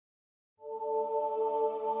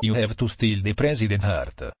You have to steal the president's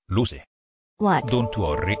heart, Lucy. What? Don't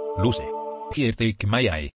worry, Lucy. Here, take my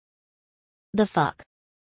eye. The fuck?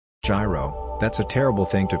 Gyro, that's a terrible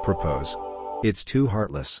thing to propose. It's too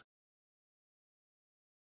heartless.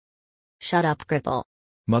 Shut up, cripple.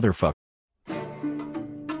 Motherfuck.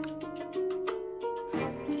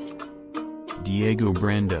 Diego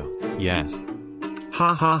Brando, yes.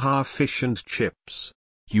 Ha ha ha, fish and chips.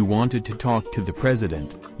 You wanted to talk to the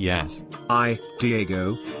president, yes. I,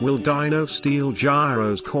 Diego, will dino steal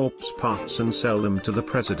Gyro's corpse parts and sell them to the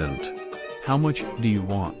president. How much do you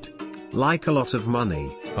want? Like a lot of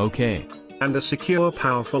money. Okay. And a secure,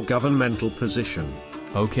 powerful governmental position.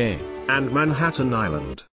 Okay. And Manhattan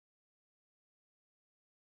Island.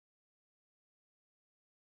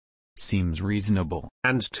 Seems reasonable.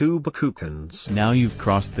 And 2 Bakukans. Now you've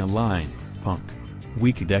crossed the line, punk.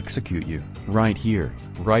 We could execute you, right here,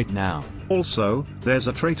 right now. Also, there's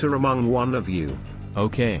a traitor among one of you.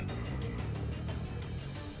 Okay.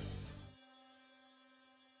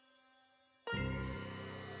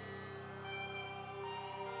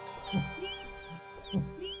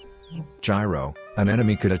 Gyro, an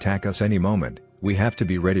enemy could attack us any moment. We have to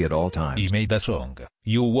be ready at all times. He made a song.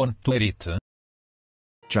 You want to hear it?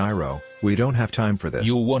 Gyro, we don't have time for this.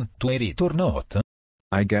 You want to hear it or not?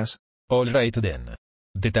 I guess. Alright then.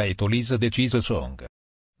 The title is the cheese song.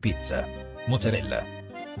 Pizza. Mozzarella.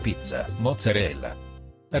 Pizza. Mozzarella.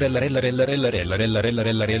 Rella rella rella rella rella rella rella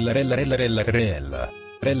rella rella rella rella rella rella.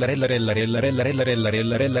 Rella rella rella rella rella rella rella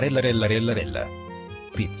rella rella rella rella rella rella.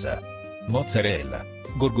 Pizza. Mozzarella.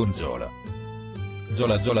 Gorgonzola.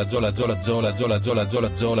 Zola zola zola zola zola zola zola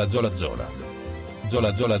zola zola zola zola.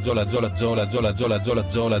 Zola zola zola zola zola zola zola zola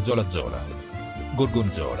zola zola zola.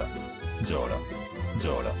 Gorgonzola. Zola.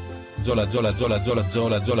 Zola. Zola zola zola zola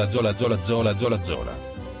zola zola zola zola zola zola zola.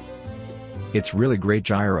 It's really great,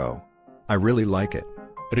 Gyro. I really like it.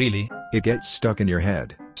 Really? It gets stuck in your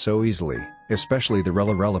head so easily, especially the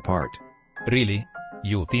rella rella part. Really?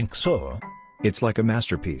 You think so? It's like a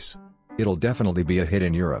masterpiece. It'll definitely be a hit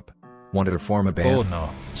in Europe. Wanted to form a band? Oh no,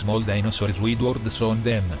 small dinosaurs with words on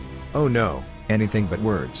them. Oh no, anything but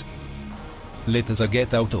words. Let us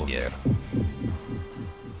get out of here.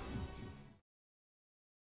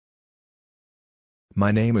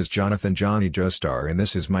 My name is Jonathan Johnny Joestar and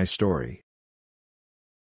this is my story.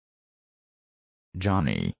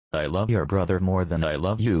 Johnny, I love your brother more than I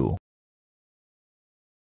love you.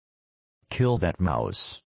 Kill that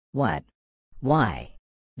mouse. What? Why?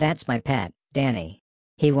 That's my pet, Danny.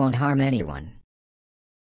 He won't harm anyone.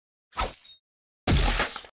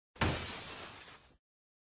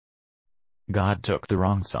 God took the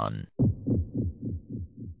wrong son.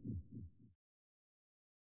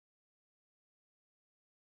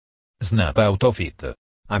 Snap out of it.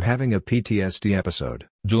 I'm having a PTSD episode.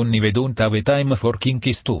 Johnny, we don't have time for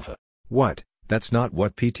kinky stuff. What? That's not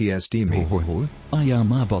what PTSD means. Hoor, I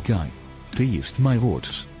am a bad guy. Taste my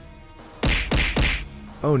words.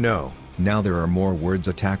 Oh no, now there are more words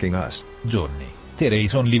attacking us. Johnny, there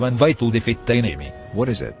is only one way to defeat the enemy. What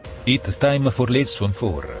is it? It's time for lesson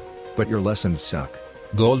 4. But your lessons suck.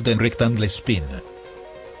 Golden rectangle spin.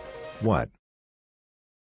 What?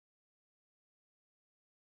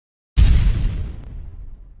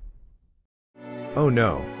 Oh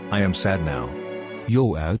no, I am sad now.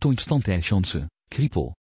 Yo uit chance,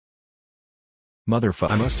 kriepel.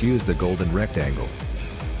 Motherfucker, I must use the golden rectangle.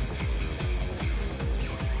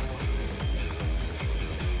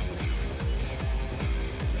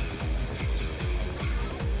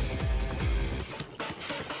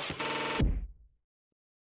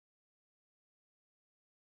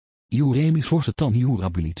 JJBA forse tan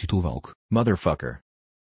ability to walk. Motherfucker.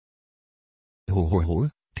 Hoor,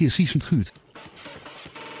 het is goed.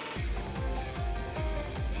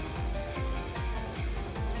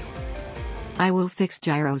 I will fix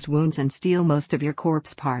Gyro's wounds and steal most of your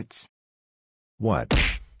corpse parts. What?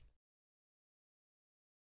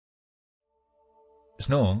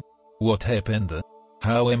 Snow? What happened?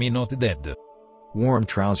 How am I not dead? Warm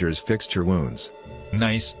trousers fixed your wounds.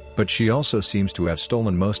 Nice. But she also seems to have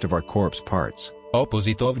stolen most of our corpse parts.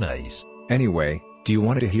 Opposite of nice. Anyway, do you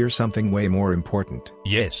want to hear something way more important?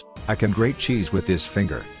 Yes. I can grate cheese with this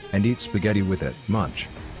finger, and eat spaghetti with it. Munch.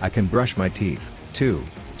 I can brush my teeth, too.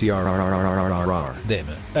 Damn,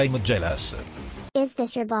 I'm jealous. Is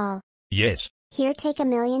this your ball? Yes. Here, take $1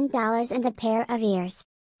 million and a pair of ears.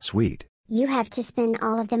 Sweet. You have to spin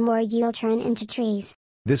all of them or you'll turn into trees.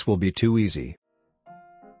 This will be too easy.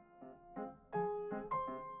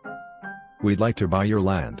 We'd like to buy your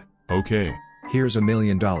land. Okay. Here's $1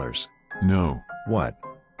 million. No. What?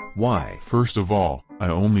 Why? First of all, I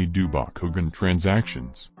only do Bakugan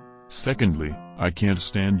transactions. Secondly, I can't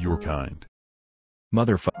stand your kind.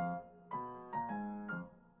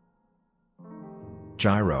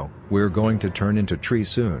 Gyro, we're going to turn into trees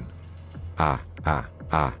soon. There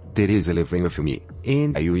is a living with me,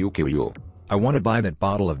 and I will kill you. I want to buy that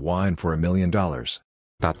bottle of wine for $1 million.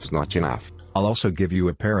 That's not enough. I'll also give you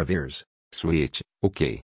a pair of ears. Sweet,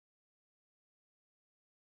 okay.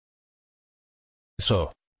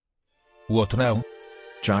 So. What now?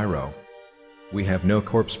 Gyro. We have no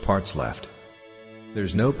corpse parts left.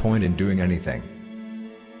 There's no point in doing anything.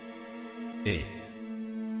 Hey.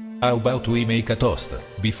 How about we make a toast,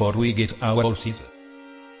 before we get our horses?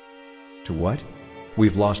 To what?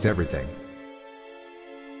 We've lost everything.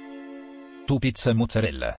 To pizza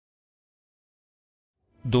mozzarella.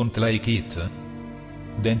 Don't like it?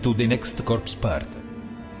 Then to the next corpse part.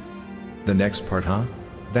 The next part, huh?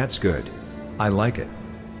 That's good. I like it.